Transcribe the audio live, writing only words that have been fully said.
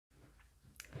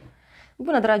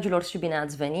Bună dragilor și bine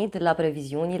ați venit la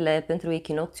previziunile pentru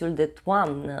echinocțiul de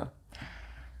toamnă.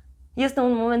 Este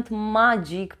un moment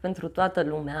magic pentru toată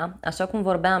lumea, așa cum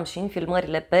vorbeam și în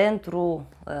filmările pentru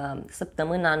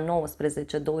săptămâna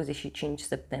 19-25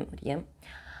 septembrie.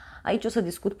 Aici o să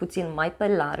discut puțin mai pe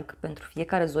larg pentru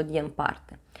fiecare zodie în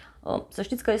parte. Să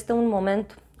știți că este un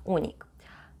moment unic.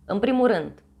 În primul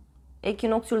rând,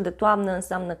 echinocțiul de toamnă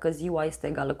înseamnă că ziua este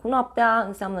egală cu noaptea,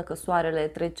 înseamnă că soarele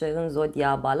trece în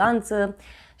zodia balanță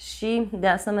și de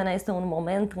asemenea este un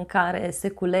moment în care se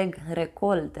culeg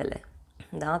recoltele.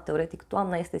 Da? Teoretic,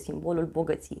 toamna este simbolul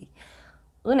bogăției.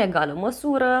 În egală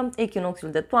măsură,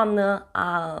 echinocțiul de toamnă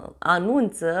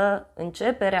anunță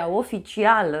începerea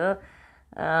oficială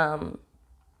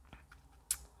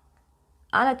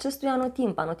al acestui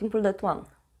anotimpul de toamnă.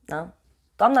 Da?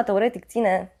 Toamna teoretic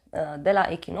ține de la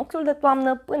echinocțiul de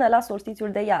toamnă până la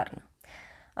solstițiul de iarnă.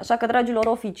 Așa că, dragilor,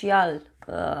 oficial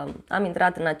am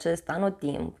intrat în acest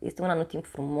anotimp. Este un anotimp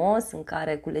frumos în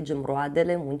care culegem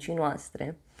roadele muncii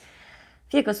noastre.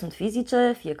 Fie că sunt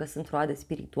fizice, fie că sunt roade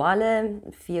spirituale,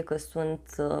 fie că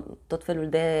sunt tot felul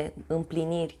de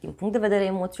împliniri din punct de vedere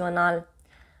emoțional.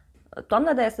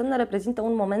 Toamna de asemenea reprezintă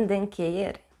un moment de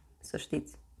încheiere, să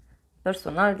știți.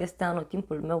 Personal este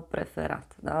anotimpul meu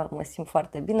preferat, da? Mă simt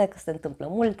foarte bine că se întâmplă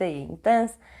multe, e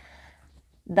intens,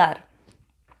 dar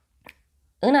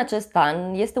în acest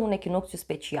an este un echinocțiu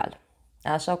special,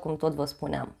 așa cum tot vă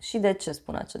spuneam. Și de ce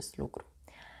spun acest lucru?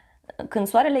 Când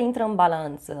soarele intră în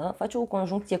balanță, face o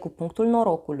conjuncție cu punctul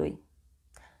norocului,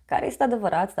 care este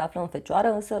adevărat, se află în fecioară,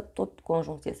 însă tot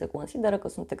conjuncție se consideră că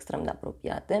sunt extrem de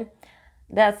apropiate.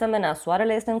 De asemenea,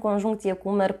 soarele este în conjuncție cu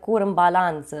Mercur în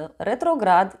balanță,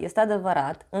 retrograd, este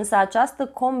adevărat, însă această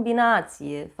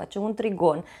combinație face un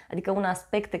trigon, adică un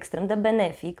aspect extrem de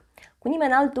benefic, cu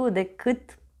nimeni altul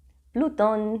decât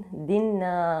Pluton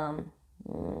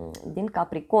din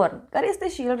Capricorn, care este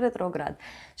și el retrograd.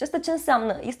 Și asta ce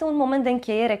înseamnă? Este un moment de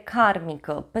încheiere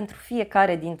karmică pentru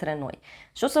fiecare dintre noi.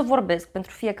 Și o să vorbesc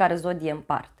pentru fiecare zodie în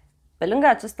parte. Pe lângă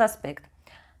acest aspect,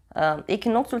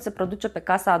 echinocțiul se produce pe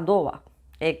casa a doua,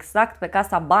 exact pe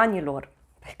casa banilor,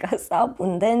 pe casa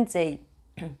abundenței.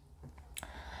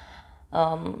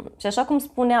 Și așa cum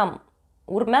spuneam,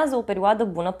 urmează o perioadă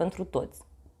bună pentru toți.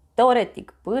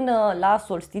 Teoretic, până la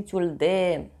solstițiul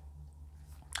de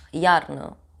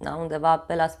iarnă, da, undeva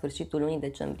pe la sfârșitul lunii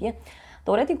decembrie,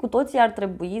 teoretic cu toții ar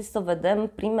trebui să vedem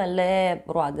primele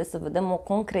roade, să vedem o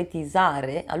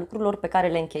concretizare a lucrurilor pe care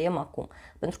le încheiem acum.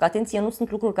 Pentru că, atenție, nu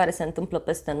sunt lucruri care se întâmplă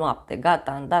peste noapte.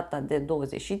 Gata, în data de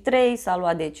 23 s-a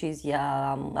luat decizia,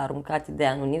 am aruncat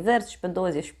ideea în univers și pe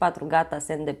 24 gata,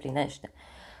 se îndeplinește.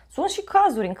 Sunt și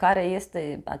cazuri în care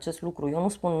este acest lucru, eu nu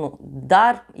spun nu,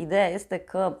 dar ideea este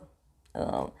că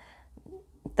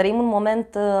trăim un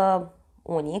moment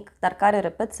unic, dar care,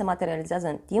 repet, se materializează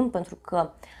în timp, pentru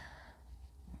că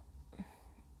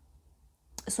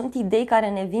sunt idei care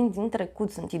ne vin din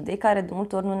trecut, sunt idei care de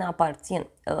multe ori nu ne aparțin.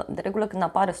 De regulă, când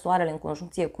apare soarele în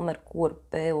conjuncție cu Mercur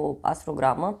pe o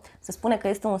astrogramă, se spune că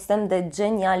este un semn de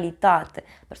genialitate.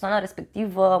 Persoana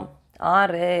respectivă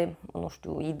are, nu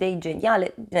știu, idei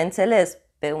geniale, bineînțeles,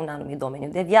 pe un anumit domeniu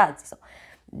de viață sau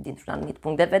dintr-un anumit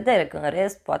punct de vedere, că în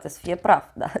rest poate să fie praf,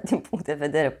 da? Din punct de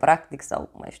vedere practic sau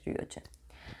mai știu eu ce.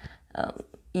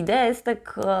 Ideea este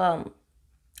că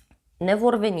ne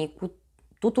vor veni cu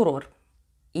tuturor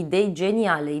idei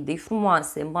geniale, idei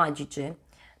frumoase, magice,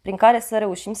 prin care să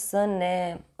reușim să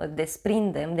ne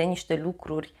desprindem de niște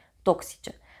lucruri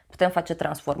toxice. Putem face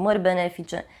transformări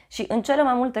benefice și în cele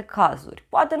mai multe cazuri,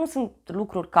 poate nu sunt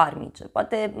lucruri karmice,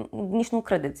 poate nici nu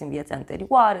credeți în vieți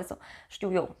anterioare sau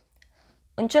știu eu.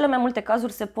 În cele mai multe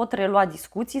cazuri se pot relua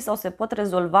discuții sau se pot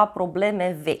rezolva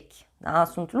probleme vechi. Da?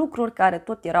 Sunt lucruri care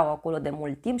tot erau acolo de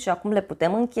mult timp și acum le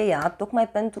putem încheia tocmai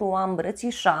pentru a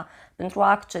îmbrățișa, pentru a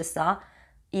accesa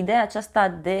ideea aceasta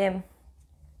de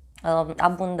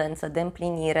abundență, de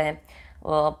împlinire,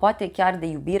 poate chiar de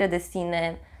iubire de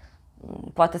sine,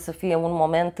 poate să fie un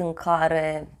moment în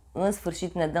care în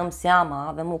sfârșit ne dăm seama,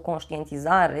 avem o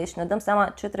conștientizare și ne dăm seama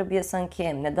ce trebuie să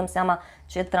încheiem, ne dăm seama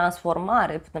ce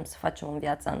transformare putem să facem în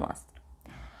viața noastră.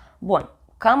 Bun,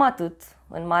 cam atât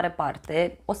în mare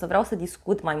parte. O să vreau să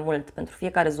discut mai mult pentru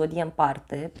fiecare zodie în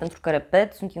parte, pentru că,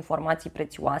 repet, sunt informații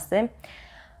prețioase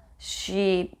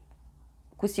și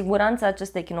cu siguranță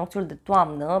acest echinocțiul de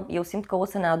toamnă, eu simt că o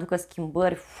să ne aducă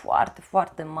schimbări foarte,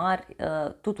 foarte mari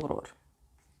tuturor.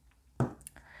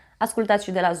 Ascultați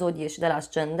și de la zodie și de la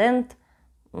ascendent,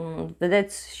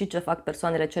 vedeți și ce fac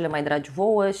persoanele cele mai dragi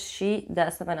vouă și, de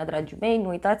asemenea, dragii mei, nu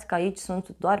uitați că aici sunt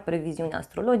doar previziuni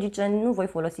astrologice, nu voi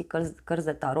folosi cărți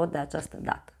de tarot de această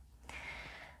dată.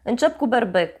 Încep cu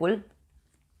berbecul.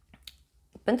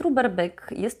 Pentru berbec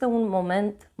este un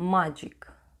moment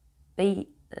magic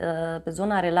pe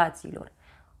zona relațiilor.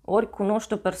 Ori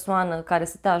cunoști o persoană care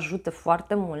să te ajute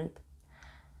foarte mult,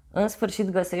 în sfârșit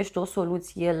găsești o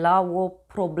soluție la o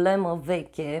problemă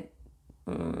veche,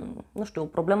 nu știu, o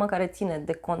problemă care ține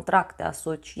de contracte,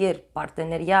 asocieri,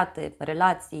 parteneriate,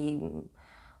 relații,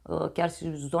 chiar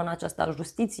și zona aceasta a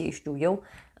justiției, știu eu.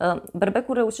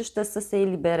 Berbecul reușește să se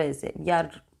elibereze,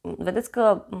 iar vedeți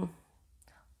că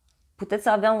puteți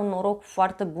avea un noroc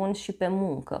foarte bun și pe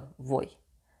muncă, voi.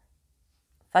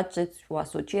 Faceți o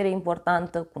asociere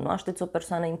importantă, cunoașteți o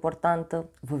persoană importantă,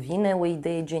 vă vine o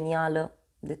idee genială,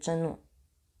 de ce nu?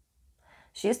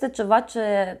 Și este ceva ce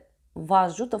vă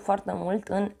ajută foarte mult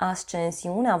în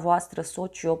ascensiunea voastră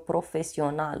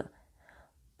socio-profesională.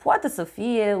 Poate să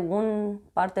fie un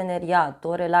parteneriat,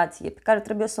 o relație pe care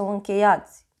trebuie să o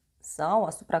încheiați sau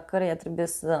asupra căreia trebuie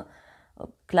să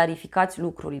clarificați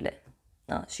lucrurile.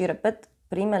 Da? Și repet,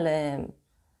 primele,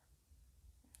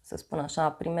 să spun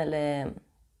așa, primele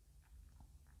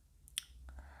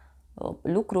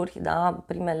lucruri, da,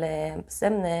 primele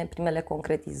semne, primele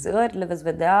concretizări le veți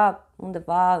vedea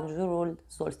undeva în jurul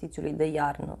solstițiului de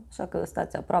iarnă. Așa că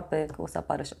stați aproape că o să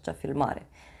apară și acea filmare.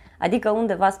 Adică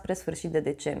undeva spre sfârșit de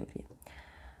decembrie.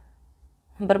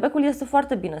 Berbecul este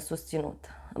foarte bine susținut,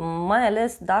 mai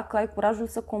ales dacă ai curajul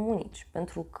să comunici,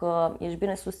 pentru că ești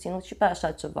bine susținut și pe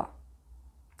așa ceva.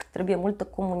 Trebuie multă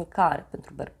comunicare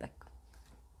pentru berbec.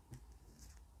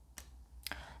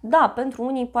 Da, pentru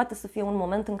unii poate să fie un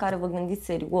moment în care vă gândiți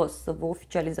serios să vă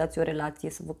oficializați o relație,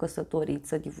 să vă căsătoriți,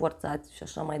 să divorțați și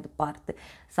așa mai departe,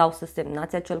 sau să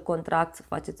semnați acel contract, să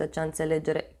faceți acea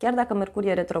înțelegere. Chiar dacă Mercur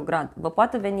e retrograd, vă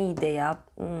poate veni ideea,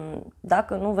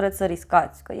 dacă nu vreți să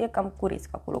riscați, că e cam cu risc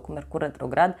acolo cu Mercur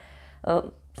retrograd,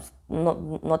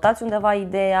 notați undeva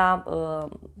ideea,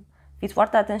 fiți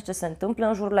foarte atenți ce se întâmplă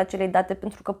în jurul acelei date,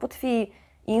 pentru că pot fi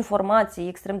informații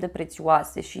extrem de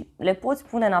prețioase și le poți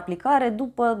pune în aplicare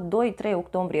după 2-3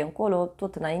 octombrie încolo,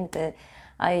 tot înainte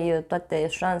ai toate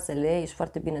șansele, ești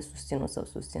foarte bine susținut sau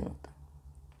susținută.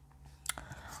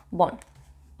 Bun,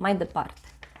 mai departe.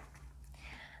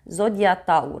 Zodia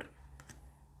Taur.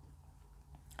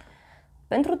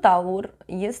 Pentru Taur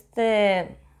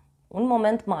este un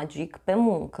moment magic pe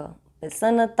muncă, pe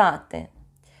sănătate,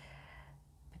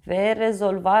 pe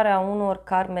rezolvarea unor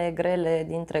karme grele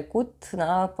din trecut,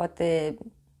 da? Poate,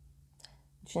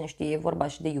 cine știe, e vorba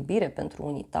și de iubire pentru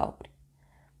unii tauri.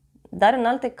 Dar în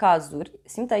alte cazuri,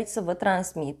 simt aici să vă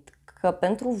transmit că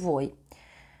pentru voi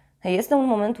este un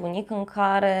moment unic în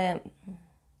care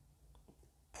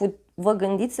vă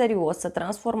gândiți serios să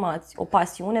transformați o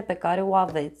pasiune pe care o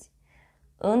aveți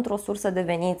într-o sursă de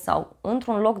venit sau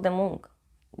într-un loc de muncă.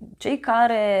 Cei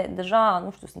care deja,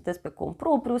 nu știu, sunteți pe cont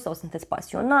propriu sau sunteți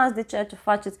pasionați de ceea ce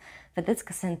faceți, vedeți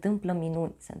că se întâmplă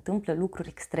minuni, se întâmplă lucruri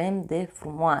extrem de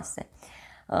frumoase.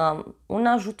 Un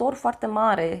ajutor foarte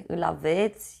mare îl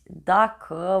aveți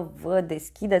dacă vă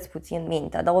deschideți puțin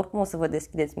mintea, dar oricum o să vă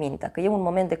deschideți mintea, că e un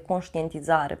moment de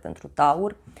conștientizare pentru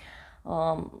Taur.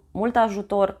 Mult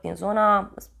ajutor din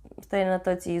zona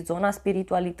străinătății, zona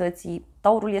spiritualității.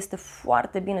 Taurul este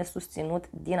foarte bine susținut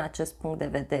din acest punct de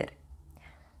vedere.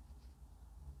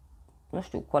 Nu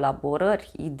știu,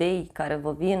 colaborări, idei care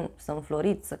vă vin să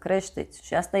înfloriți, să creșteți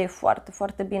și asta e foarte,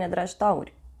 foarte bine, dragi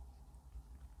tauri.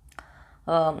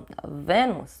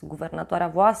 Venus, guvernatoarea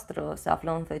voastră, se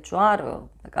află în Fecioară,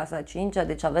 pe casa 5-a,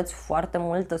 deci aveți foarte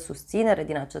multă susținere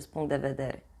din acest punct de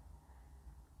vedere.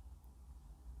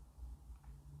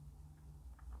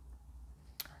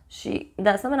 Și, de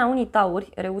asemenea, unii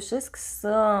tauri reușesc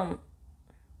să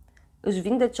își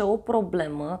vindece o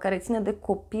problemă care ține de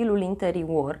copilul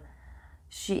interior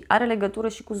și are legătură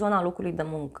și cu zona locului de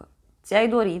muncă. Ți-ai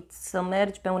dorit să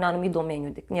mergi pe un anumit domeniu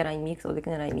de când erai mic sau de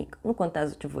când erai mic. Nu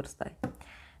contează ce vârstă ai.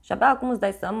 Și abia acum îți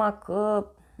dai seama că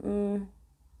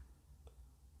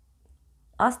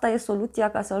asta e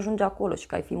soluția ca să ajungi acolo și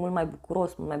că ai fi mult mai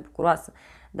bucuros, mult mai bucuroasă.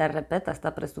 Dar, repet,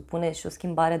 asta presupune și o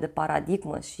schimbare de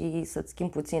paradigmă și să-ți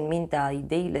schimbi puțin mintea,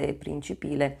 ideile,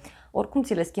 principiile. Oricum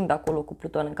ți le schimbi acolo cu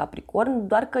Pluton în Capricorn,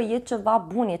 doar că e ceva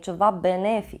bun, e ceva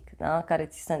benefic, da, care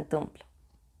ți se întâmplă.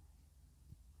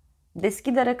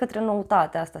 Deschidere către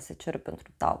noutate, asta se cere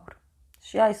pentru Taur.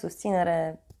 Și ai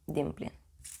susținere din plin.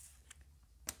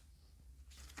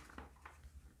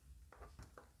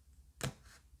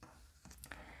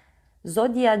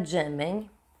 Zodia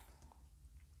Gemeni.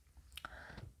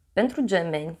 Pentru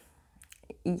Gemeni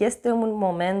este un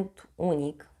moment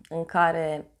unic în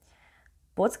care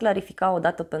poți clarifica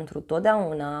odată pentru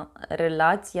totdeauna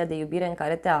relația de iubire în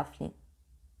care te afli.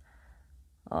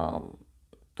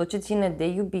 Tot ce ține de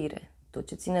iubire, tot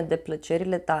ce ține de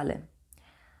plăcerile tale.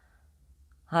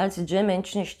 Alți gemeni,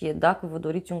 cine știe, dacă vă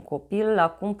doriți un copil,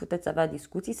 acum puteți avea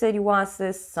discuții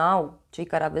serioase, sau cei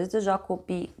care aveți deja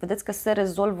copii, vedeți că se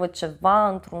rezolvă ceva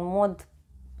într-un mod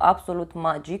absolut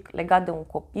magic legat de un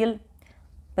copil,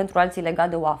 pentru alții legat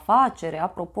de o afacere.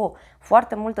 Apropo,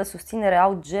 foarte multă susținere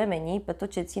au gemenii pe tot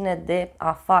ce ține de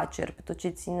afaceri, pe tot ce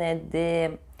ține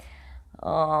de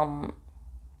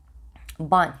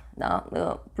bani. Da?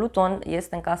 Pluton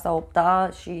este în casa 8-a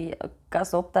și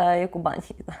casa 8-a e cu bani.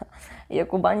 Da? E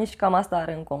cu banii și cam asta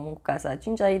are în comun cu casa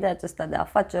 5-a, ideea aceasta de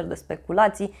afaceri, de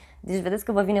speculații. Deci vedeți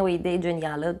că vă vine o idee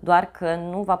genială, doar că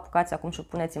nu vă apucați acum și o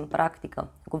puneți în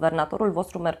practică. Guvernatorul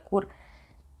vostru Mercur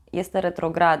este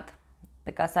retrograd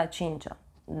pe casa 5-a.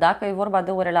 Dacă e vorba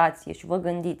de o relație și vă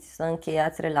gândiți să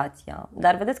încheiați relația,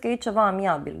 dar vedeți că e ceva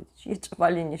amiabil și e ceva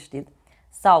liniștit,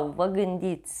 sau vă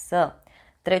gândiți să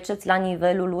treceți la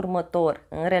nivelul următor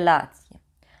în relație.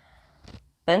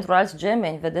 Pentru alți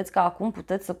gemeni, vedeți că acum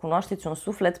puteți să cunoașteți un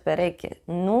suflet pereche.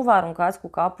 Nu vă aruncați cu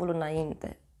capul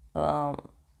înainte.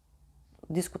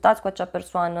 Discutați cu acea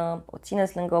persoană, o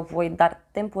țineți lângă voi, dar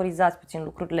temporizați puțin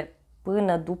lucrurile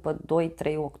până după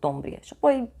 2-3 octombrie. Și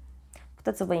apoi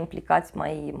puteți să vă implicați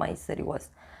mai serios.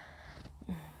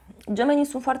 Gemenii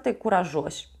sunt foarte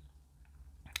curajoși.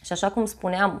 Și așa cum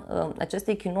spuneam, acest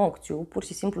echinocțiu pur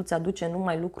și simplu îți aduce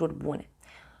numai lucruri bune.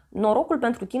 Norocul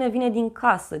pentru tine vine din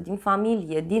casă, din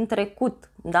familie, din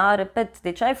trecut. Da, repet,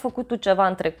 deci ai făcut tu ceva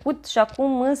în trecut și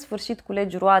acum în sfârșit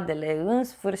culegi roadele, în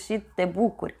sfârșit te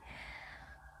bucuri.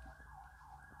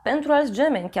 Pentru alți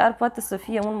gemeni chiar poate să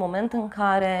fie un moment în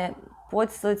care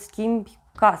poți să-ți schimbi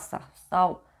casa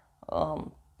sau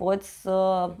poți să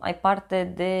ai parte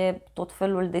de tot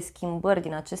felul de schimbări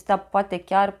din acestea, poate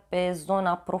chiar pe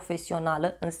zona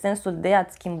profesională, în sensul de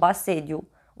a-ți schimba sediu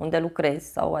unde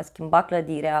lucrezi sau a schimba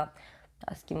clădirea,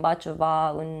 a schimba ceva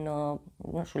în,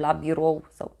 nu știu, la birou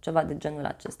sau ceva de genul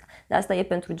acesta. De asta e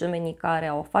pentru gemenii care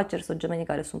au afaceri sau gemenii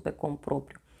care sunt pe cont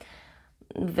propriu.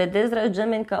 Vedeți, dragi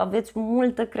gemeni, că aveți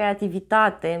multă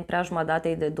creativitate în preajma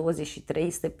datei de 23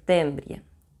 septembrie.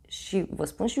 Și vă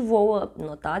spun și vouă,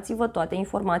 notați-vă toate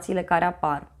informațiile care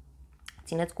apar,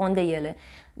 țineți cont de ele,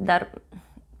 dar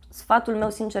sfatul meu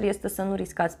sincer este să nu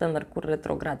riscați pe Mercur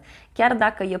retrograd. Chiar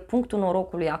dacă e punctul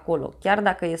norocului acolo, chiar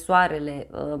dacă e soarele,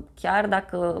 chiar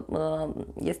dacă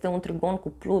este un trigon cu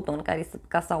Pluton care este pe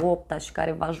casa 8-a și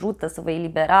care vă ajută să vă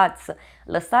eliberați, să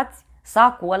lăsați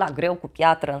sacul ăla greu cu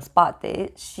piatră în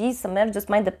spate și să mergeți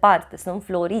mai departe, să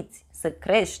înfloriți, să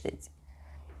creșteți.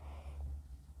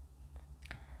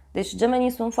 Deci gemenii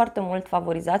sunt foarte mult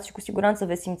favorizați și cu siguranță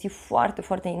veți simți foarte,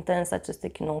 foarte intens acest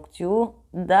echinocțiu,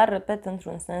 dar, repet,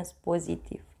 într-un sens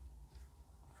pozitiv.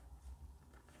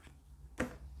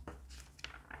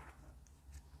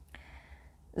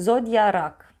 Zodia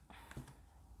Rac.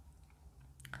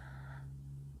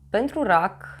 Pentru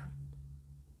Rac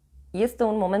este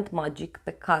un moment magic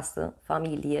pe casă,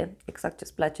 familie, exact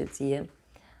ce-ți place ție,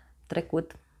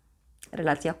 trecut,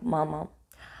 relația cu mama.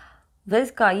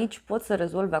 Vezi că aici poți să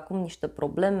rezolvi acum niște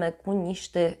probleme cu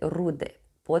niște rude.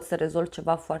 Poți să rezolvi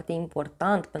ceva foarte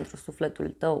important pentru sufletul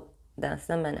tău, de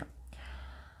asemenea.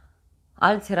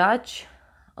 Alți raci,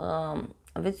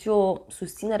 aveți o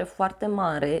susținere foarte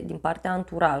mare din partea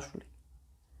anturajului.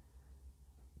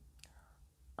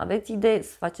 Aveți idei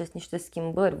să faceți niște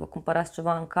schimbări, vă cumpărați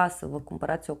ceva în casă, vă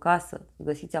cumpărați o casă,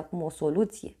 găsiți acum o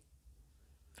soluție.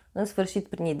 În sfârșit,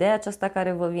 prin ideea aceasta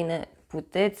care vă vine,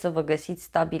 puteți să vă găsiți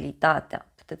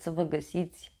stabilitatea, puteți să vă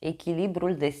găsiți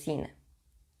echilibrul de sine.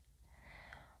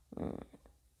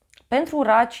 Pentru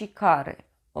racii care,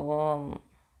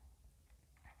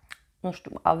 nu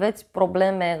știu, aveți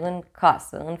probleme în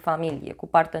casă, în familie, cu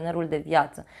partenerul de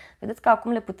viață, vedeți că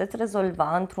acum le puteți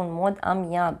rezolva într-un mod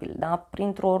amiabil, da?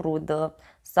 Printr-o rudă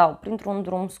sau printr-un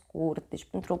drum scurt, deci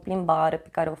printr-o plimbare pe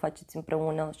care o faceți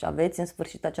împreună și aveți în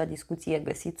sfârșit acea discuție,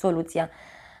 găsiți soluția.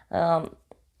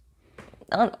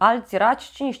 Alți raci,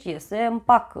 cine știe, se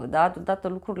împacă, da? Deodată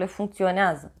lucrurile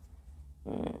funcționează.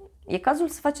 E cazul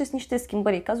să faceți niște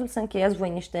schimbări, e cazul să încheiați voi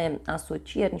niște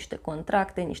asocieri, niște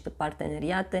contracte, niște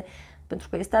parteneriate, pentru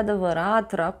că este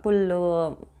adevărat,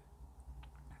 racul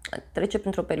trece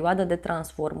printr-o perioadă de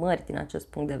transformări din acest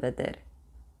punct de vedere.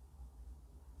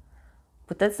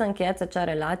 Puteți să încheiați acea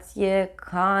relație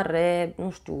care, nu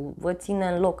știu, vă ține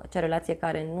în loc, acea relație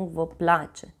care nu vă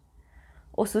place.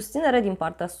 O susținere din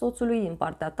partea soțului, din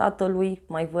partea tatălui,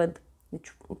 mai văd,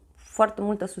 deci foarte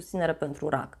multă susținere pentru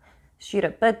rac. Și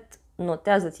repet,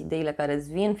 notează-ți ideile care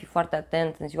îți vin, fii foarte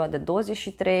atent în ziua de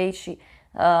 23 și,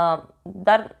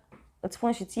 dar îți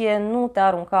spun și ție, nu te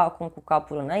arunca acum cu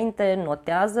capul înainte,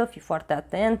 notează, fii foarte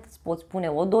atent, îți poți pune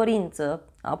o dorință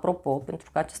apropo, pentru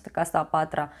că această casă a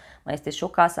patra mai este și o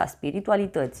casă a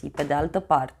spiritualității, pe de altă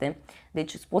parte.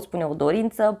 Deci îți poți spune o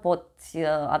dorință, poți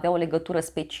avea o legătură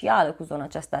specială cu zona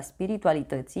aceasta a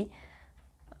spiritualității,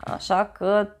 așa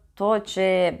că tot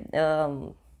ce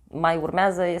mai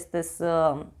urmează este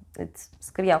să îți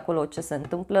scrii acolo ce se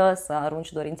întâmplă, să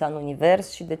arunci dorința în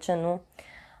univers și de ce nu,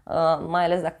 mai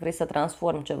ales dacă vrei să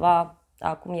transformi ceva,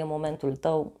 acum e momentul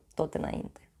tău, tot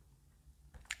înainte.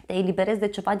 Te eliberezi de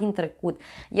ceva din trecut.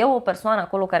 E o persoană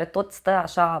acolo care tot stă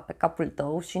așa pe capul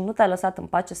tău și nu te-a lăsat în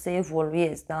pace să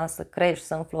evoluezi, da? Să crești,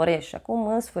 să înflorești. Și acum,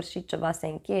 în sfârșit, ceva se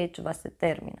încheie, ceva se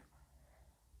termină.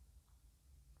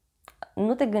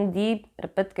 Nu te gândi,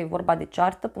 repet, că e vorba de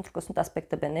ceartă, pentru că sunt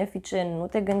aspecte benefice, nu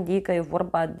te gândi că e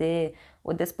vorba de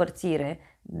o despărțire.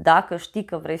 Dacă știi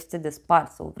că vrei să te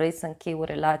desparți sau vrei să închei o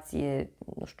relație,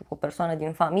 nu știu, cu o persoană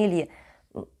din familie,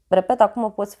 repet, acum o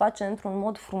poți face într-un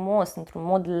mod frumos, într-un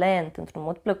mod lent, într-un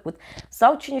mod plăcut.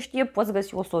 Sau, cine știe, poți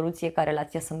găsi o soluție ca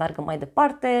relația să meargă mai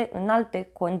departe, în alte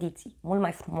condiții, mult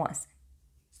mai frumoase.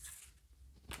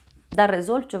 Dar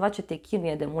rezolvi ceva ce te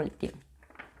chinuie de mult timp.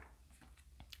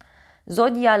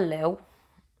 Zodia Leu.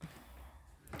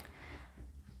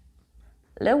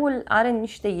 Leul are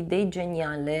niște idei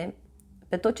geniale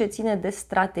pe tot ce ține de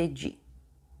strategii.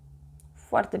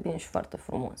 Foarte bine și foarte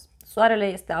frumos. Soarele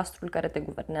este astrul care te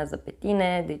guvernează pe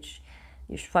tine, deci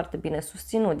ești foarte bine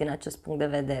susținut din acest punct de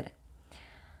vedere.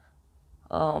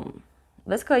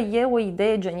 Vezi că e o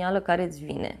idee genială care îți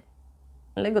vine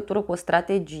în legătură cu o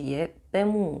strategie pe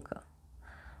muncă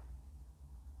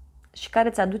și care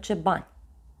îți aduce bani.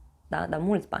 Da? Dar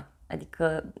mulți bani.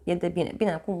 Adică e de bine.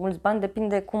 Bine, acum mulți bani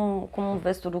depinde cum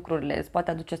vezi tu lucrurile. Îți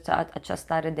poate aduce această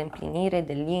stare de împlinire,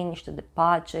 de liniște, de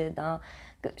pace, da?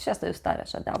 Că și asta e o stare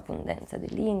așa de abundență, de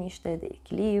liniște, de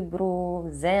echilibru,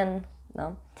 zen,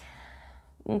 da?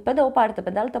 Pe de o parte, pe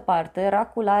de altă parte,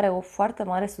 racul are o foarte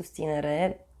mare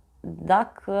susținere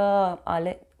dacă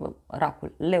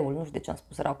racul, leul, nu știu de ce am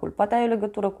spus racul, poate ai o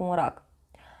legătură cu un rac.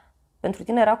 Pentru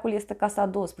tine racul este casa a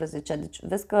 12, deci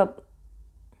vezi că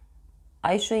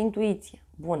ai și o intuiție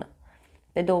bună.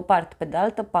 Pe de o parte, pe de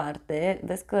altă parte,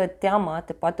 vezi că teama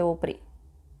te poate opri.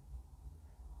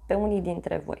 Pe unii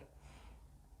dintre voi.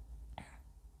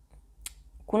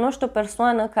 Cunoști o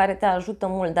persoană care te ajută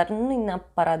mult, dar nu e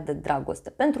neapărat de dragoste.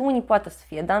 Pentru unii poate să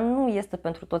fie, dar nu este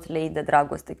pentru toți lei de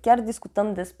dragoste. Chiar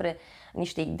discutăm despre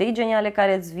niște idei geniale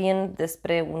care îți vin,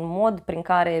 despre un mod prin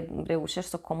care reușești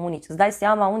să comunici. Îți dai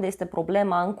seama unde este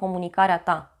problema în comunicarea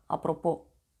ta, apropo.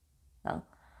 Da?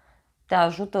 Te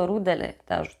ajută rudele,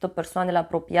 te ajută persoanele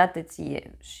apropiate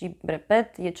ție și,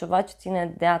 repet, e ceva ce ține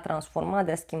de a transforma,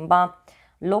 de a schimba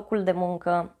locul de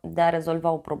muncă, de a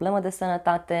rezolva o problemă de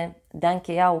sănătate, de a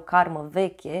încheia o karmă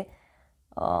veche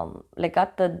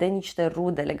legată de niște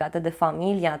rude, legate de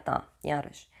familia ta,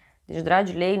 iarăși. Deci,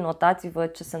 dragi lei, notați-vă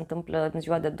ce se întâmplă în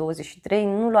ziua de 23,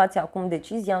 nu luați acum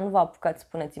decizia, nu vă apucați să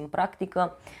puneți în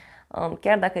practică,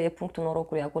 chiar dacă e punctul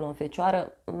norocului acolo în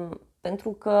Fecioară,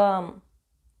 pentru că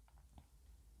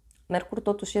Mercur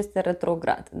totuși este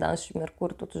retrograd, da? Și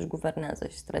Mercur totuși guvernează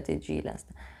și strategiile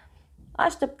astea.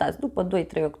 Așteptați, după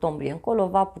 2-3 octombrie încolo,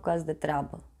 vă apucați de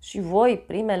treabă. Și voi,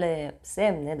 primele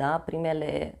semne, da?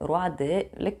 Primele roade,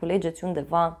 le culegeți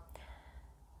undeva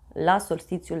la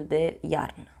solstițiul de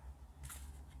iarnă.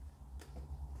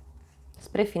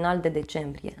 Spre final de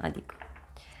decembrie, adică.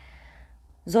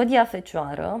 Zodia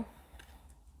Fecioară,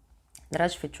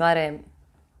 dragi fecioare,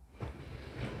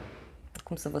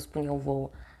 cum să vă spun eu vouă,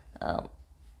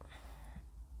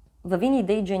 vă vin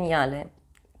idei geniale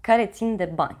care țin de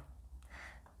bani.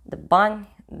 De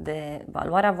bani, de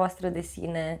valoarea voastră de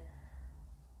sine.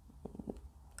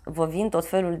 Vă vin tot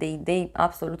felul de idei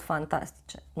absolut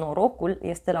fantastice. Norocul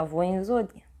este la voi în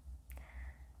zodie.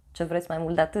 Ce vreți mai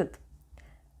mult de atât?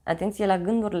 Atenție la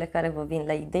gândurile care vă vin,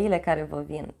 la ideile care vă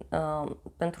vin.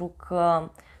 Pentru că,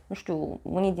 nu știu,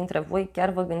 unii dintre voi chiar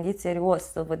vă gândiți serios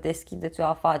să vă deschideți o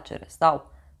afacere sau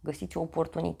găsiți o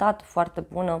oportunitate foarte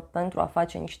bună pentru a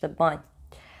face niște bani.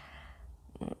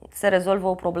 Se rezolvă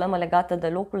o problemă legată de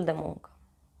locul de muncă.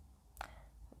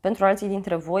 Pentru alții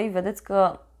dintre voi, vedeți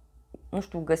că, nu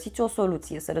știu, găsiți o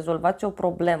soluție, să rezolvați o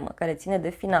problemă care ține de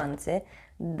finanțe,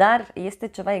 dar este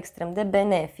ceva extrem de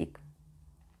benefic,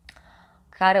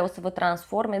 care o să vă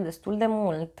transforme destul de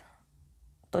mult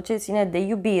tot ce ține de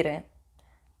iubire,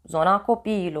 zona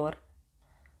copiilor,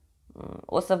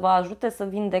 o să vă ajute să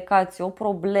vindecați o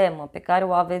problemă pe care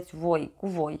o aveți voi cu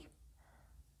voi,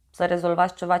 să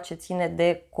rezolvați ceva ce ține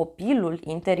de copilul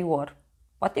interior.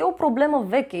 Poate e o problemă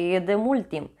veche, e de mult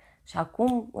timp și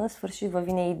acum în sfârșit vă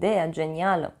vine ideea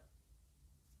genială.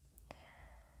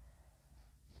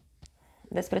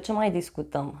 Despre ce mai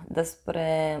discutăm?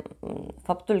 Despre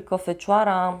faptul că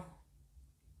Fecioara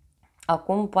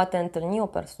acum poate întâlni o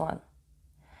persoană.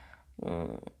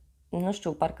 Nu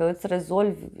știu, parcă îți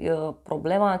rezolvi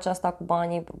problema aceasta cu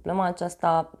banii, problema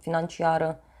aceasta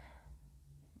financiară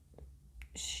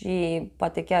și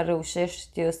poate chiar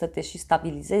reușești să te și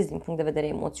stabilizezi din punct de vedere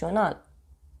emoțional.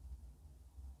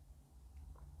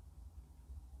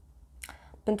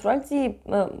 Pentru alții,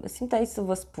 simt aici să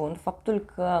vă spun faptul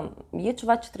că e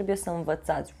ceva ce trebuie să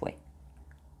învățați voi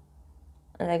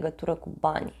în legătură cu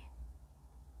banii.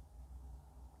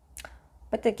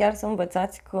 Poate chiar să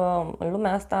învățați că în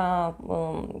lumea asta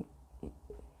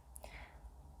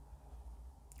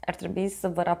ar trebui să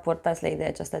vă raportați la ideea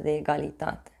aceasta de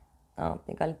egalitate. Da?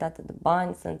 Egalitate de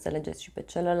bani, să înțelegeți și pe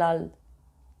celălalt.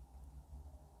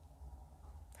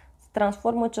 Se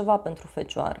transformă ceva pentru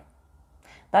Fecioară.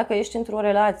 Dacă ești într-o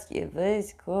relație,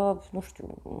 vezi că, nu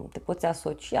știu, te poți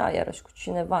asocia iarăși cu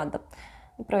cineva, dar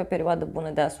nu prea e o perioadă bună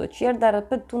de asocieri, dar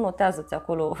tu notează-ți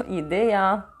acolo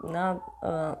ideea, da?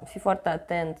 Fii foarte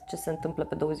atent ce se întâmplă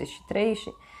pe 23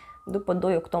 și după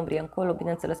 2 octombrie încolo,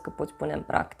 bineînțeles că poți pune în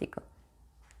practică.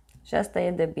 Și asta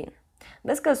e de bine.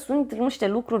 Vezi că sunt niște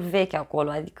lucruri vechi acolo,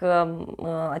 adică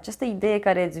această idee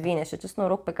care îți vine și acest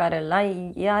noroc pe care îl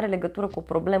ai, ea are legătură cu o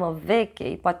problemă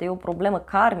veche, poate e o problemă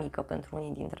karmică pentru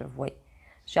unii dintre voi.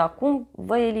 Și acum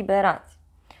vă eliberați,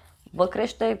 vă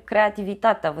crește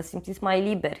creativitatea, vă simțiți mai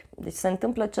liberi. Deci se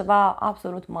întâmplă ceva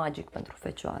absolut magic pentru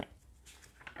Fecioară.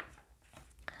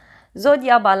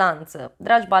 Zodia Balanță.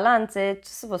 Dragi Balanțe, ce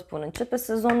să vă spun, începe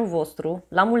sezonul vostru,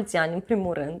 la mulți ani în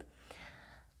primul rând.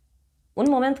 Un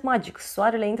moment magic,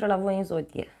 soarele intră la voi în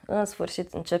zodie. În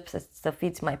sfârșit încep să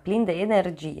fiți mai plini de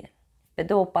energie, pe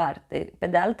de o parte. Pe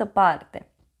de altă parte,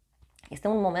 este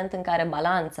un moment în care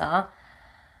Balanța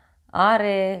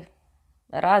are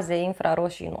raze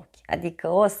infraroșii în ochi. Adică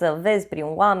o să vezi prin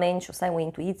oameni și o să ai o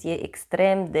intuiție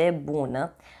extrem de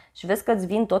bună și vezi că îți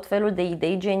vin tot felul de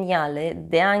idei geniale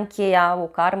de a încheia o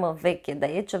karmă veche, dar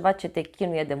e ceva ce te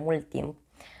chinuie de mult timp.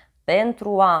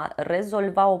 Pentru a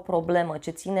rezolva o problemă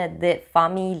ce ține de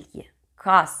familie,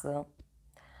 casă,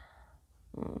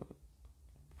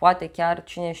 poate chiar,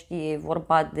 cine știe, e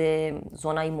vorba de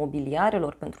zona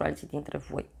imobiliarelor pentru alții dintre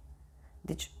voi.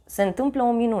 Deci se întâmplă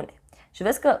o minune. Și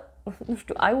vezi că, nu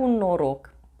știu, ai un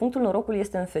noroc, punctul norocului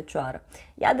este în Fecioară.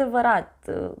 E adevărat,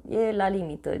 e la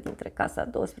limită dintre casa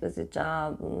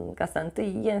 12-a, casa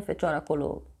 1, e în Fecioară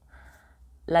acolo,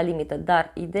 la limită,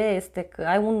 dar ideea este că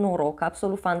ai un noroc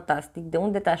absolut fantastic de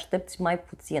unde te aștepți mai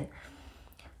puțin.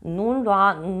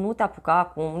 Nu te apuca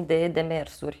acum de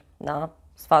demersuri, da?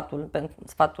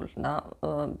 Sfatul da?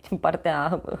 Din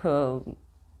partea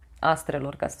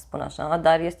astrelor, ca să spun așa,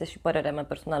 dar este și părerea mea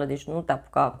personală, deci nu te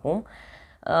apuca acum.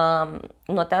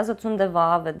 Notează-ți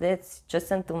undeva, vedeți ce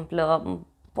se întâmplă.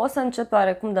 Poți să începi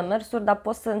oarecum demersuri, dar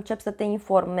poți să începi să te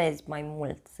informezi mai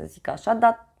mult, să zic așa,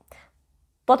 dar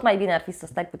tot mai bine ar fi să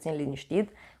stai puțin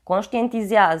liniștit,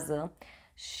 conștientizează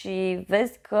și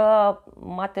vezi că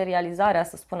materializarea,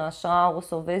 să spun așa, o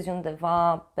să o vezi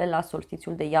undeva pe la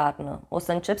solstițiul de iarnă. O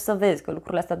să începi să vezi că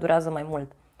lucrurile astea durează mai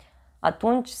mult.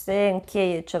 Atunci se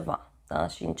încheie ceva, da?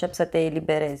 Și începi să te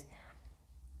eliberezi.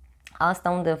 Asta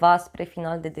undeva spre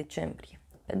final de decembrie.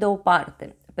 Pe de o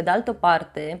parte. Pe de altă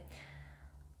parte,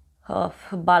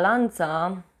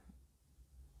 Balanța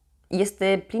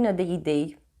este plină de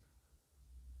idei.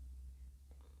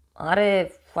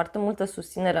 Are foarte multă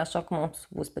susținere, așa cum am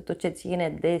spus, pe tot ce ține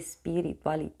de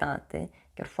spiritualitate,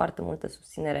 chiar foarte multă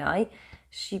susținere ai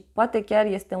și poate chiar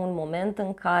este un moment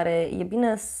în care e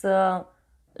bine să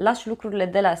lași lucrurile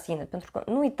de la sine, pentru că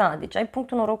nu uita, deci ai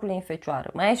punctul norocului în Fecioară,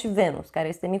 mai ai și Venus, care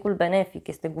este micul benefic,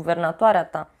 este guvernatoarea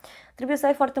ta. Trebuie să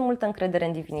ai foarte multă încredere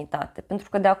în divinitate, pentru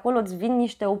că de acolo îți vin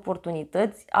niște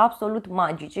oportunități absolut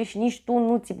magice și nici tu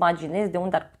nu-ți imaginezi de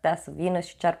unde ar putea să vină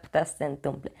și ce ar putea să se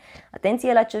întâmple.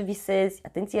 Atenție la ce visezi,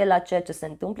 atenție la ceea ce se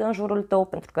întâmplă în jurul tău,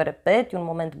 pentru că, repet, e un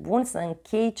moment bun să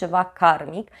închei ceva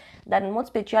karmic, dar în mod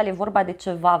special e vorba de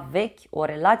ceva vechi, o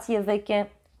relație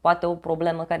veche, poate o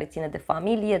problemă care ține de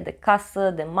familie, de casă,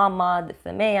 de mama, de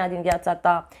femeia din viața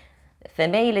ta, de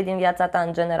femeile din viața ta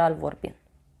în general vorbind.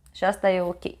 Și asta e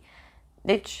ok.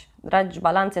 Deci, dragi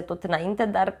Balanțe, tot înainte,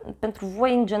 dar pentru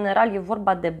voi în general e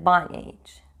vorba de bani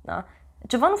aici. Da?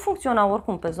 Ceva nu funcționa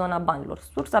oricum pe zona banilor.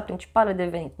 Sursa principală de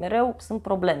venit. Mereu sunt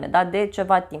probleme, da? De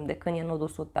ceva timp, de când e nodul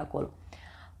sud pe acolo.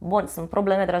 Bun, sunt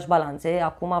probleme, dragi Balanțe,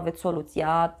 acum aveți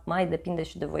soluția, mai depinde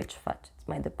și de voi ce faceți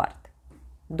mai departe.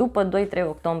 După 2-3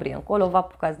 octombrie încolo vă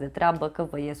apucați de treabă că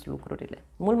vă ies lucrurile.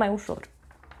 Mult mai ușor.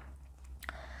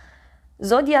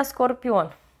 Zodia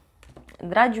Scorpion.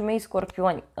 Dragii mei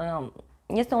scorpioni,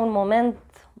 este un moment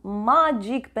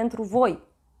magic pentru voi,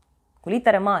 cu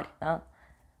litere mari, da?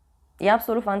 E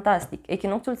absolut fantastic.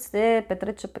 Echinocțiul se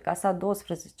petrece pe casa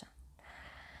 12.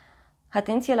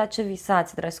 Atenție la ce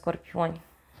visați, dragi scorpioni.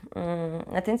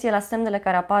 Atenție la semnele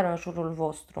care apar în jurul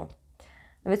vostru.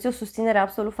 Aveți o susținere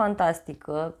absolut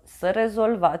fantastică să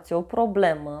rezolvați o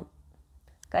problemă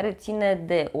care ține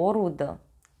de o rudă,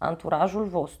 anturajul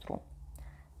vostru.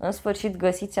 În sfârșit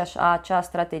găsiți așa acea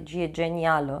strategie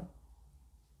genială,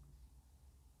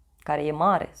 care e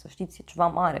mare, să știți, e ceva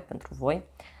mare pentru voi.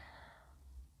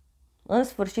 În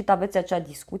sfârșit aveți acea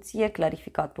discuție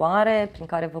clarificatoare prin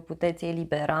care vă puteți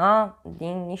elibera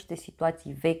din niște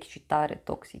situații vechi și tare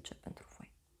toxice pentru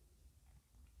voi.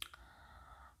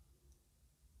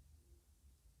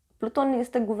 Pluton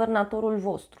este guvernatorul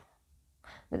vostru.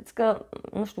 Vedeți că,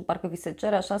 nu știu, parcă vi se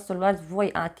cere așa să luați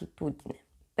voi atitudine.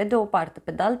 Pe de o parte,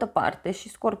 pe de altă parte și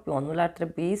Scorpionul ar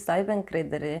trebui să aibă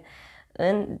încredere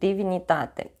în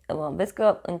divinitate. Vezi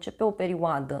că începe o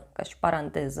perioadă, ca și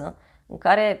paranteză, în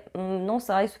care nu o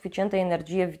să ai suficientă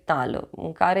energie vitală,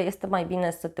 în care este mai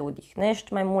bine să te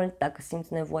odihnești mai mult dacă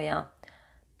simți nevoia,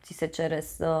 ți se cere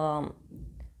să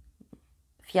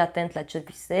fii atent la ce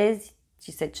visezi,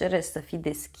 ți se cere să fii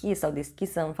deschis sau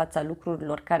deschisă în fața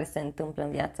lucrurilor care se întâmplă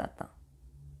în viața ta.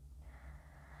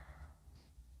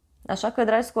 Așa că,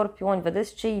 dragi scorpioni,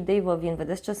 vedeți ce idei vă vin,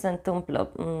 vedeți ce se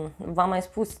întâmplă. V-am mai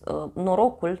spus,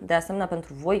 norocul, de asemenea,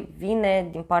 pentru voi vine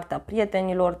din partea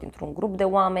prietenilor, dintr-un grup de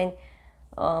oameni.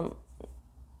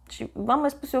 Și v-am mai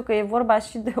spus eu că e vorba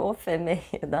și de o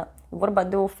femeie, da? E vorba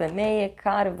de o femeie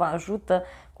care vă ajută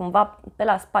cumva pe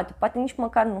la spate. Poate nici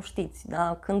măcar nu știți,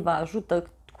 da? Când vă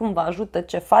ajută, cum vă ajută,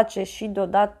 ce face și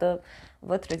deodată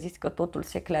vă treziți că totul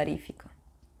se clarifică.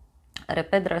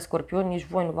 Repet, dragi scorpioni, nici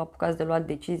voi nu vă apucați de luat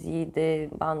decizii, de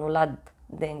anulat,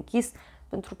 de închis,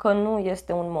 pentru că nu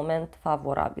este un moment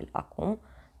favorabil acum.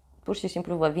 Pur și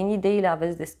simplu vă vin ideile,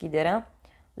 aveți deschiderea,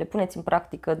 le puneți în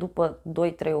practică după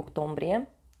 2-3 octombrie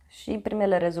și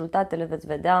primele rezultate le veți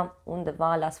vedea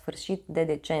undeva la sfârșit de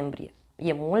decembrie.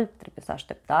 E mult, trebuie să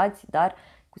așteptați, dar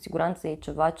cu siguranță e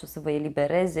ceva ce o să vă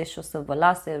elibereze și o să vă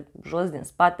lase jos din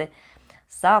spate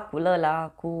sacul ăla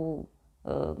cu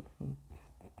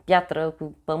piatră,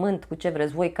 cu pământ, cu ce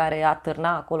vreți voi, care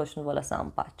atârna acolo și nu vă lăsa în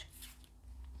pace.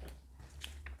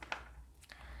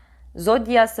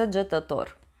 Zodia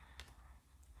Săgetător.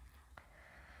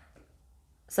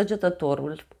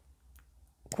 Săgetătorul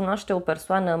cunoaște o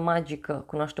persoană magică,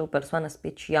 cunoaște o persoană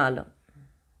specială.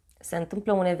 Se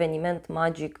întâmplă un eveniment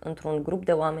magic într-un grup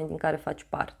de oameni din care faci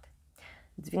parte.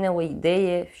 Îți vine o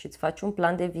idee și îți faci un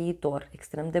plan de viitor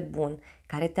extrem de bun,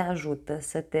 care te ajută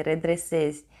să te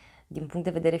redresezi din punct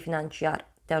de vedere financiar.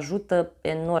 Te ajută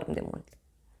enorm de mult.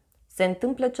 Se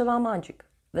întâmplă ceva magic.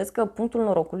 Vezi că punctul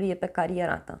norocului e pe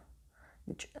cariera ta.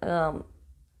 Deci,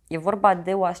 e vorba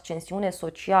de o ascensiune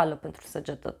socială pentru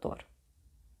săgetător.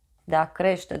 De a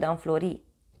crește, de a înflori.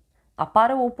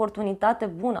 Apare o oportunitate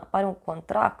bună, apare un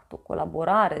contract, o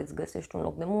colaborare, îți găsești un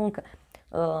loc de muncă,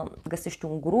 găsești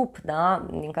un grup, da,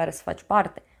 din care să faci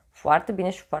parte. Foarte bine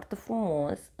și foarte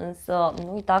frumos, însă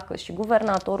nu uita că și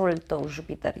guvernatorul tău,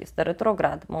 Jupiter, este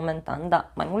retrograd momentan,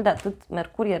 da, mai mult de atât,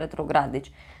 Mercur e retrograd,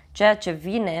 deci ceea ce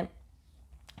vine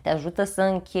te ajută să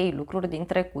închei lucruri din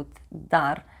trecut,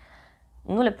 dar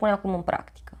nu le pune acum în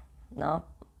practică, da?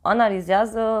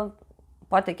 Analizează,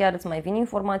 poate chiar îți mai vin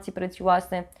informații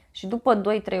prețioase și după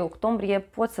 2-3 octombrie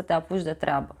poți să te apuci de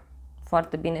treabă.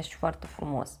 Foarte bine și foarte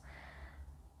frumos.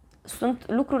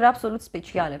 Sunt lucruri absolut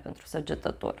speciale pentru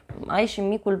săgetător. Ai și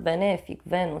micul benefic,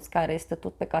 Venus, care este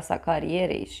tot pe casa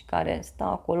carierei și care stă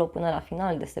acolo până la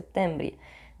final de septembrie.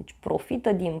 Deci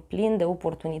profită din plin de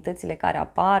oportunitățile care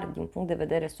apar din punct de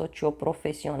vedere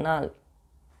socio-profesional.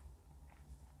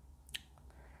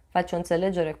 Faci o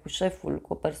înțelegere cu șeful,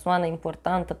 cu o persoană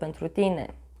importantă pentru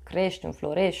tine, crești,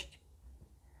 înflorești,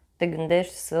 te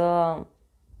gândești să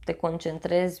te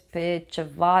concentrezi pe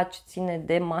ceva ce ține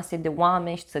de mase de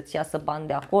oameni și să-ți iasă bani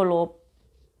de acolo.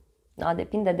 Da,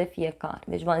 depinde de fiecare.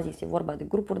 Deci v-am zis, e vorba de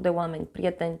grupuri de oameni,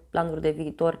 prieteni, planuri de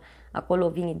viitor. Acolo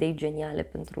vin idei geniale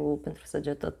pentru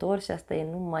săgetători și asta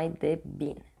e numai de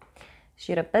bine.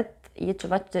 Și repet, e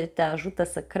ceva ce te ajută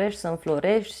să crești, să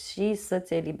înflorești și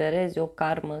să-ți eliberezi o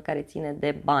karmă care ține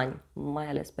de bani, mai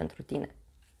ales pentru tine.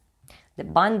 De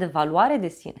bani, de valoare de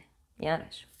sine,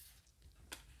 iarăși.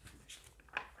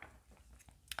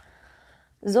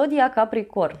 Zodia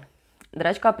Capricorn.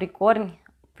 Dragi Capricorni,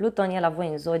 Pluton e la voi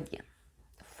în zodie.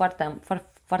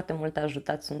 Foarte mult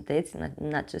ajutați sunteți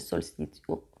în acest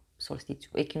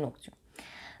echinocțiu.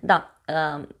 Da,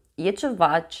 e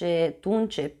ceva ce tu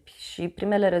începi și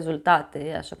primele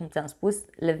rezultate, așa cum ți-am spus,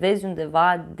 le vezi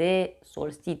undeva de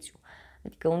solstițiu.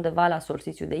 adică undeva la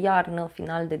solstițiu de iarnă,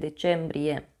 final de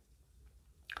decembrie.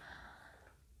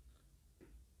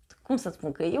 Cum să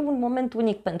spun, că e un moment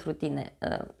unic pentru tine.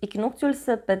 Echinocțiul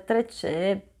se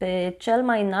petrece pe cel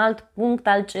mai înalt punct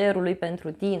al cerului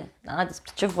pentru tine. Da?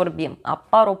 Despre ce vorbim?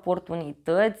 Apar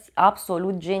oportunități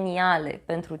absolut geniale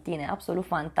pentru tine, absolut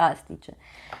fantastice.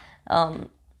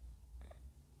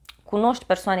 Cunoști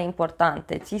persoane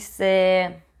importante, ți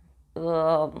se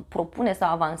propune să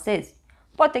avansezi.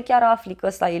 Poate chiar afli că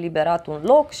s-a eliberat un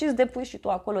loc și îți depui și tu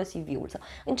acolo CV-ul. Sau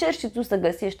încerci și tu să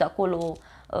găsești acolo,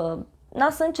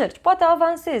 să încerci, poate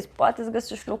avansezi, poate îți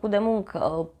găsești locul de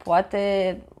muncă,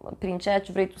 poate prin ceea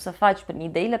ce vrei tu să faci, prin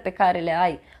ideile pe care le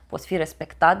ai, poți fi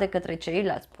respectat de către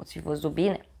ceilalți, poți fi văzut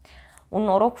bine. Un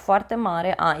noroc foarte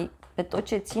mare ai pe tot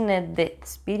ce ține de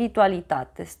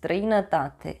spiritualitate,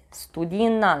 străinătate, studii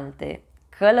înalte,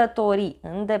 călătorii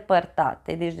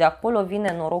îndepărtate, deci de acolo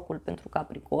vine norocul pentru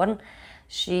Capricorn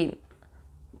și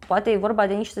poate e vorba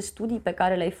de niște studii pe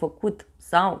care le-ai făcut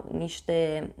sau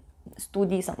niște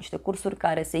studii sau niște cursuri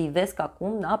care se ivesc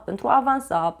acum, da? Pentru a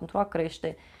avansa, pentru a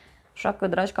crește. Așa că,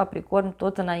 dragi Capricorn,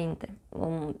 tot înainte.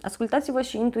 Ascultați-vă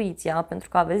și intuiția, pentru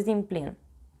că aveți din plin.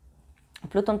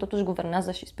 Pluton totuși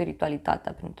guvernează și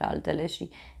spiritualitatea, printre altele, și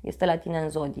este la tine în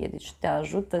zodie, deci te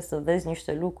ajută să vezi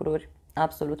niște lucruri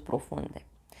absolut profunde.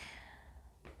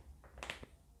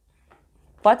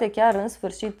 Poate chiar în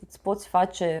sfârșit îți poți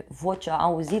face vocea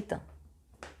auzită.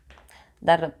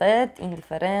 Dar, repet,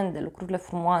 indiferent de lucrurile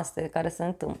frumoase care se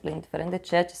întâmplă, indiferent de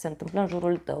ceea ce se întâmplă în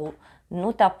jurul tău,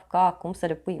 nu te apuca acum să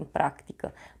le pui în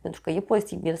practică. Pentru că e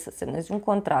posibil să semnezi un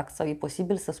contract sau e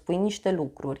posibil să spui niște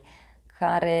lucruri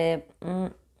care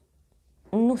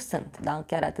nu sunt, da,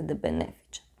 chiar atât de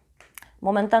benefice.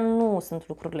 Momentan nu sunt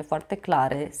lucrurile foarte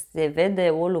clare, se vede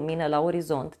o lumină la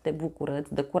orizont, te bucură,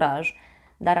 îți dă curaj,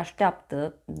 dar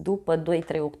așteaptă, după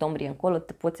 2-3 octombrie încolo,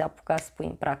 te poți apuca să pui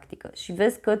în practică și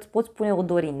vezi că îți poți pune o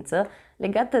dorință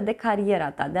legată de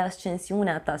cariera ta, de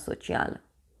ascensiunea ta socială.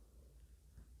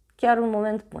 Chiar un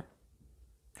moment bun.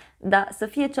 Dar să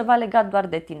fie ceva legat doar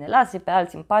de tine. Lasă pe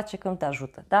alții în pace că nu te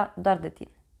ajută, da? Doar de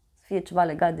tine. Să fie ceva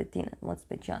legat de tine, în mod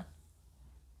special.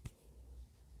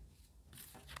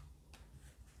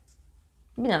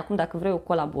 Bine, acum dacă vrei o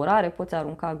colaborare, poți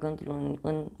arunca gândul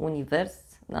în univers,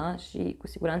 da? Și cu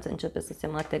siguranță începe să se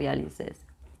materializeze.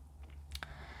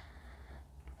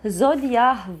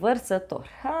 Zodia Vărsător.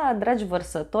 Dragi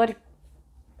Vărsători,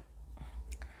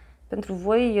 pentru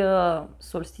voi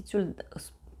solstițiul,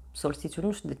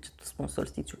 nu știu de ce spun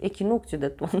solstițiu, echinocțiul de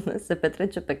toamnă se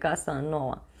petrece pe casa a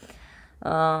noua.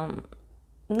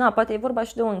 Poate e vorba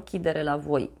și de o închidere la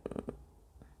voi.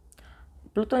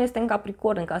 Pluton este în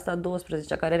Capricorn, în casa a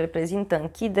 12, care reprezintă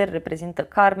închideri, reprezintă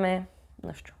karme,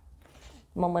 nu știu,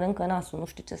 mă mănâncă nasul, nu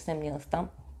știu ce semn e ăsta.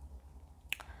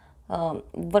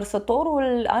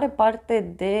 Vărsătorul are parte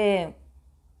de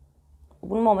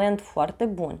un moment foarte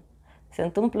bun. Se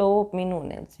întâmplă o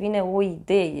minune, îți vine o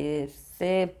idee,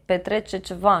 se petrece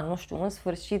ceva, nu știu, în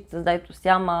sfârșit îți dai tu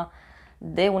seama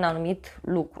de un anumit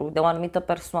lucru, de o anumită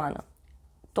persoană.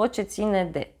 Tot ce ține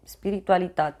de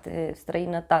spiritualitate,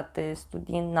 străinătate,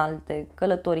 studii înalte,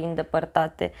 călătorii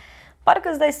îndepărtate, parcă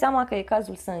îți dai seama că e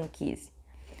cazul să închizi.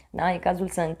 Da? E cazul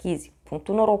să închizi.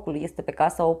 Punctul norocului este pe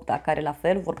casa 8-a, care la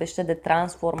fel vorbește de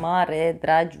transformare,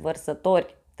 dragi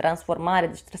vărsători. Transformare,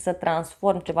 deci trebuie să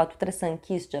transformi ceva, tu trebuie să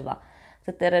închizi ceva.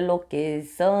 Să te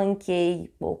relochezi, să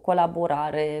închei o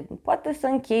colaborare, poate să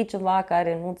închei ceva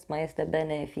care nu-ți mai este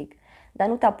benefic. Dar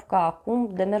nu te apuca acum,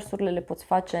 demersurile le poți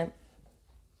face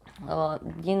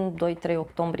din 2-3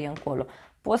 octombrie încolo.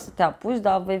 Poți să te apuci,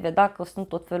 dar vei vedea că sunt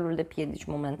tot felul de piedici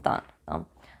momentan. Da?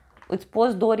 Îți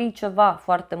poți dori ceva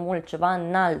foarte mult, ceva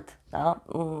înalt. Da?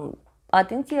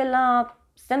 Atenție la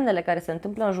semnele care se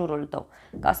întâmplă în jurul tău.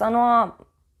 Casa noua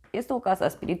este o casă a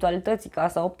spiritualității,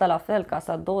 casa 8-a la fel,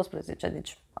 casa 12,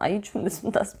 deci aici unde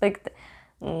sunt aspecte.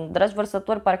 Dragi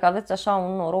vărsători, parcă aveți așa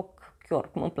un noroc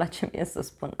chior, cum îmi place mie să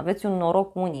spun. Aveți un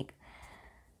noroc unic.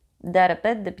 Dar,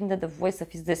 repet, depinde de voi să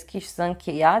fiți deschiși, să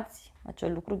încheiați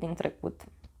acel lucru din trecut.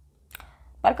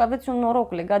 Parcă aveți un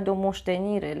noroc legat de o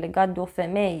moștenire, legat de o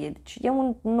femeie. Deci e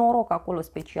un noroc acolo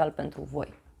special pentru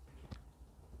voi.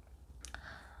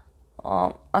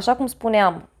 Așa cum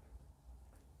spuneam,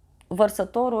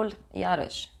 vărsătorul,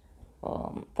 iarăși,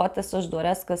 poate să-și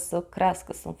dorească să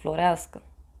crească, să înflorească.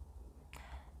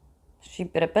 Și,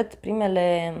 repet,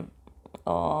 primele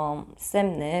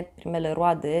semne, primele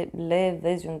roade, le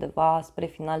vezi undeva spre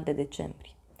final de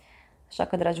decembrie. Așa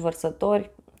că, dragi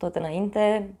vărsători, tot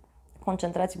înainte,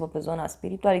 concentrați-vă pe zona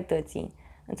spiritualității.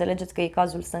 Înțelegeți că e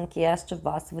cazul să încheiați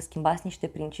ceva, să vă schimbați niște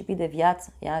principii de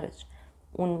viață, iarăși.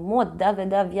 un mod de a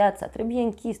vedea viața, trebuie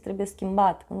închis, trebuie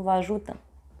schimbat, că nu vă ajută.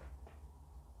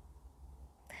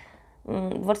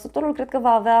 Vărsătorul cred că va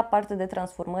avea parte de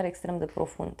transformări extrem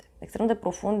de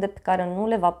profunde pe care nu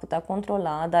le va putea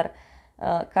controla, dar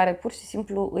care pur și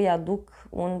simplu îi aduc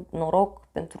un noroc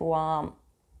pentru a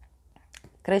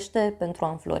crește, pentru a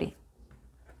înflori.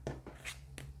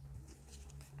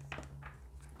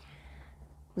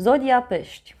 Zodia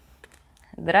Pești.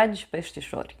 Dragi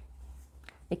peștișori,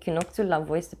 echinocțiul la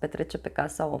voi se petrece pe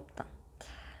casa 8-a.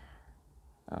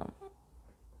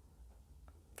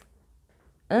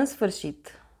 În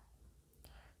sfârșit,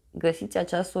 găsiți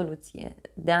acea soluție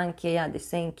de a încheia, de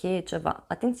să încheie ceva.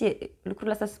 Atenție,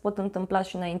 lucrurile astea se pot întâmpla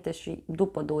și înainte și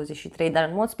după 23, dar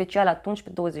în mod special atunci pe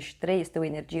 23 este o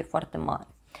energie foarte mare.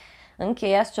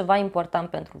 Încheiați ceva important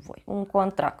pentru voi, un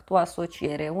contract, o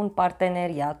asociere, un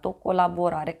parteneriat, o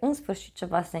colaborare, în sfârșit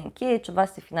ceva se încheie, ceva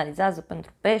se finalizează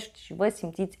pentru pești și vă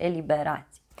simțiți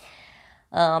eliberați.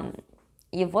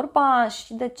 E vorba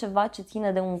și de ceva ce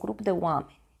ține de un grup de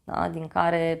oameni, da? Din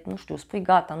care, nu știu, spui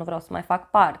gata, nu vreau să mai fac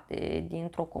parte,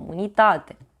 dintr-o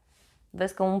comunitate.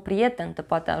 Vezi că un prieten te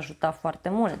poate ajuta foarte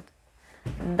mult.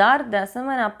 Dar, de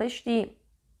asemenea, peștii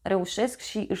reușesc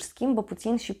și își schimbă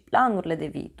puțin și planurile de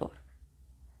viitor.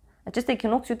 Acest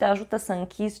echinocțiu te ajută să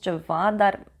închizi ceva,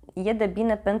 dar e de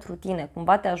bine pentru tine,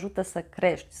 cumva te ajută să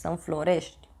crești, să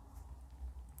înflorești.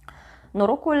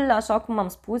 Norocul, așa cum am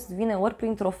spus, vine ori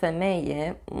printr-o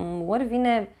femeie, ori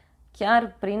vine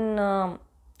chiar prin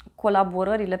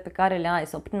colaborările pe care le ai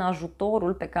sau prin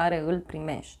ajutorul pe care îl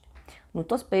primești. Nu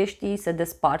toți peștii se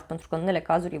despart, pentru că în unele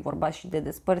cazuri e vorba și de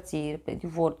despărțiri, de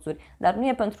divorțuri, dar nu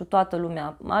e pentru toată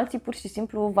lumea. Alții pur și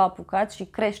simplu vă apucați și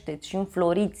creșteți și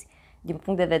înfloriți din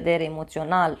punct de vedere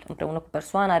emoțional împreună cu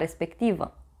persoana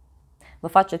respectivă. Vă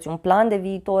faceți un plan de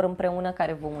viitor împreună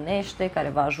care vă unește, care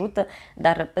vă ajută,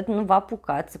 dar, repet, nu vă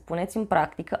apucați să puneți în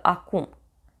practică acum.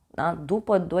 Da?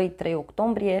 După 2-3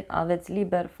 octombrie aveți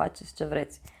liber, faceți ce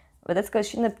vreți. Vedeți că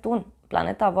și Neptun,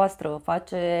 planeta voastră,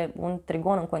 face un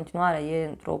trigon în continuare, e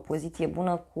într-o poziție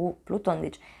bună cu Pluton.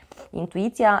 Deci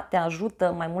intuiția te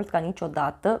ajută mai mult ca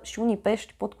niciodată și unii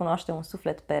pești pot cunoaște un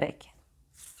suflet pereche.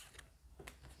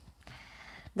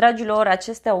 Dragilor,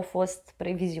 acestea au fost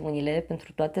previziunile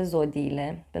pentru toate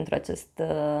zodiile, pentru acest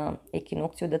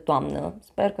echinocțiu de toamnă.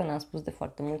 Sper că n-am spus de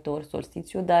foarte multe ori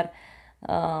solstițiu, dar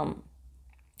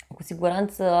cu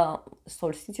siguranță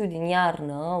solstițiul din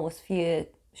iarnă o să fie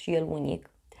și el unic,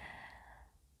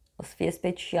 o să fie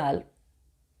special.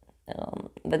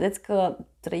 Vedeți că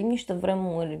trăim niște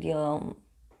vremuri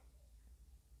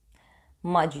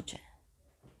magice.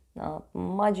 Da?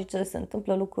 Magice, se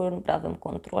întâmplă lucruri, nu prea avem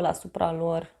control asupra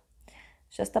lor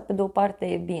și asta pe de o parte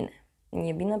e bine.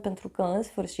 E bine pentru că în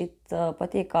sfârșit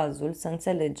poate e cazul să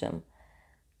înțelegem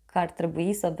că ar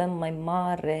trebui să avem mai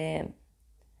mare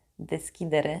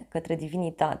deschidere către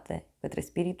divinitate, către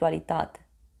spiritualitate.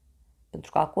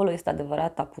 Pentru că acolo este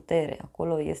adevărata putere,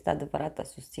 acolo este adevărata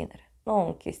susținere. Nu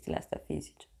în chestiile astea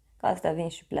fizice, că astea vin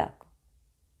și pleacă.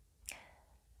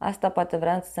 Asta poate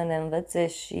vrea să ne învețe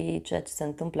și ceea ce se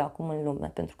întâmplă acum în lume,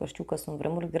 pentru că știu că sunt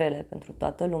vremuri grele pentru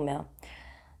toată lumea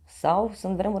sau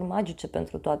sunt vremuri magice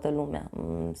pentru toată lumea.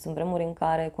 Sunt vremuri în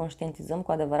care conștientizăm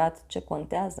cu adevărat ce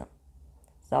contează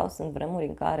sau sunt vremuri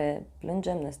în care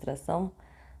plângem, ne stresăm,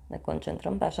 ne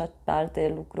concentrăm pe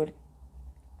alte lucruri.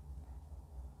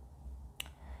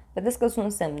 Vedeți că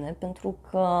sunt semne, pentru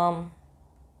că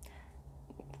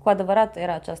cu adevărat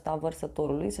era aceasta a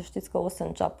vărsătorului, să știți că o să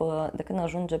înceapă de când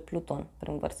ajunge Pluton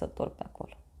prin vărsător pe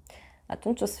acolo.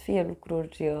 Atunci o să fie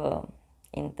lucruri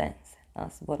intense, da?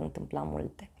 Se vor întâmpla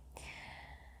multe.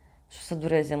 Și o să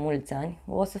dureze mulți ani.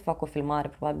 O să fac o filmare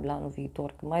probabil anul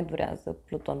viitor, că mai durează,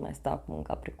 Pluton mai stă acum în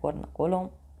Capricorn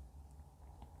acolo.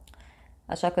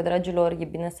 Așa că, dragilor, e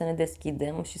bine să ne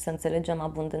deschidem și să înțelegem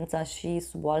abundența și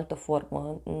sub o altă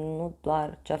formă, nu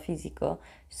doar cea fizică,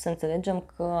 și să înțelegem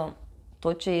că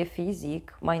tot ce e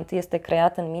fizic mai întâi este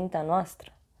creat în mintea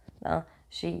noastră. Da?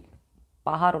 Și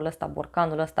paharul ăsta,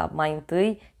 borcanul ăsta, mai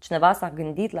întâi cineva s-a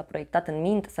gândit, l-a proiectat în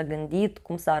minte, s-a gândit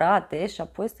cum să arate și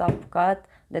apoi s-a apucat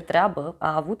de treabă,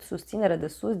 a avut susținere de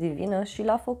sus divină și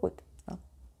l-a făcut. Da?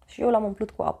 Și eu l-am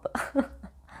umplut cu apă.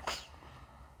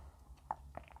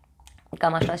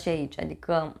 Cam așa și aici,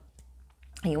 adică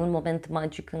e un moment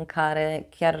magic în care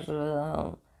chiar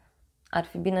ar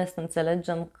fi bine să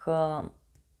înțelegem că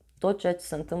tot ceea ce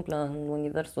se întâmplă în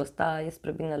universul ăsta e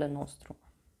spre binele nostru.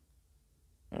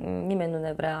 Nimeni nu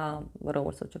ne vrea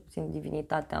răul, sau cel puțin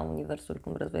divinitatea, universul,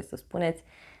 cum vreți voi să spuneți.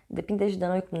 Depinde și de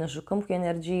noi cum ne jucăm cu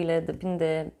energiile,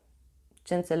 depinde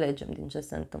ce înțelegem din ce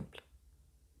se întâmplă.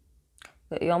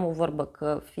 Eu am o vorbă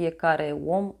că fiecare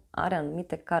om are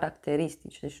anumite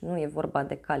caracteristici, deci nu e vorba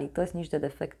de calități, nici de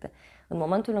defecte. În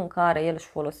momentul în care el își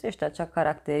folosește acea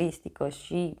caracteristică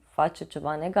și face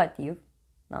ceva negativ,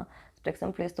 da? Spre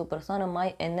exemplu, este o persoană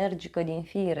mai energică din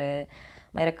fire,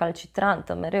 mai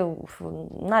recalcitrantă, mereu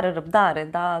nu are răbdare,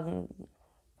 da?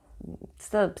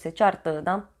 Se ceartă,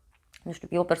 da? Nu știu,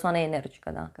 e o persoană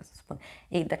energică, da? Ca să spun.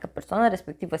 Ei, dacă persoana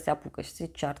respectivă se apucă și se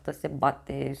ceartă, se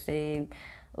bate, se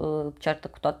ceartă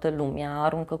cu toată lumea,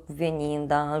 aruncă cu venin,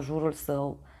 da, în jurul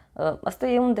său, asta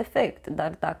e un defect,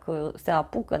 dar dacă se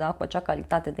apucă, da, cu acea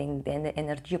calitate de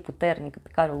energie puternică pe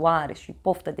care o are și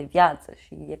poftă de viață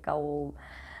și e ca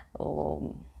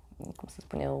cum să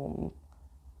spune,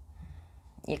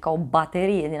 e ca o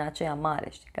baterie din aceea mare,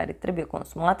 știi, care trebuie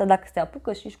consumată, dacă se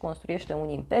apucă și își construiește un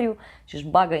imperiu și își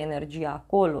bagă energia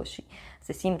acolo și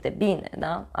se simte bine,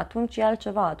 da? Atunci e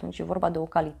altceva, atunci e vorba de o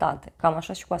calitate. Cam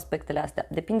așa și cu aspectele astea.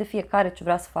 Depinde fiecare ce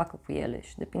vrea să facă cu ele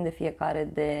și depinde fiecare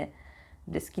de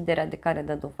deschiderea de care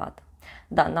dă dovadă.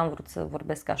 Da, n-am vrut să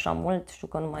vorbesc așa mult, știu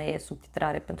că nu mai e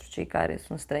subtitrare pentru cei care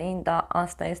sunt străini, dar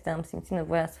asta este, am simțit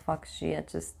nevoia să fac și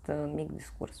acest mic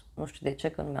discurs. Nu știu de ce,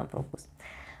 că nu mi-am propus.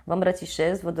 Vă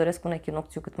îmbrățișez, vă doresc un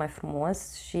echinocțiu cât mai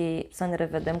frumos și să ne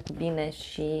revedem cu bine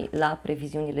și la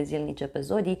previziunile zilnice pe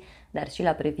zodii, dar și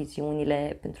la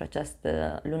previziunile pentru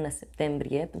această lună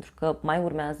septembrie, pentru că mai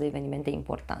urmează evenimente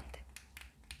importante.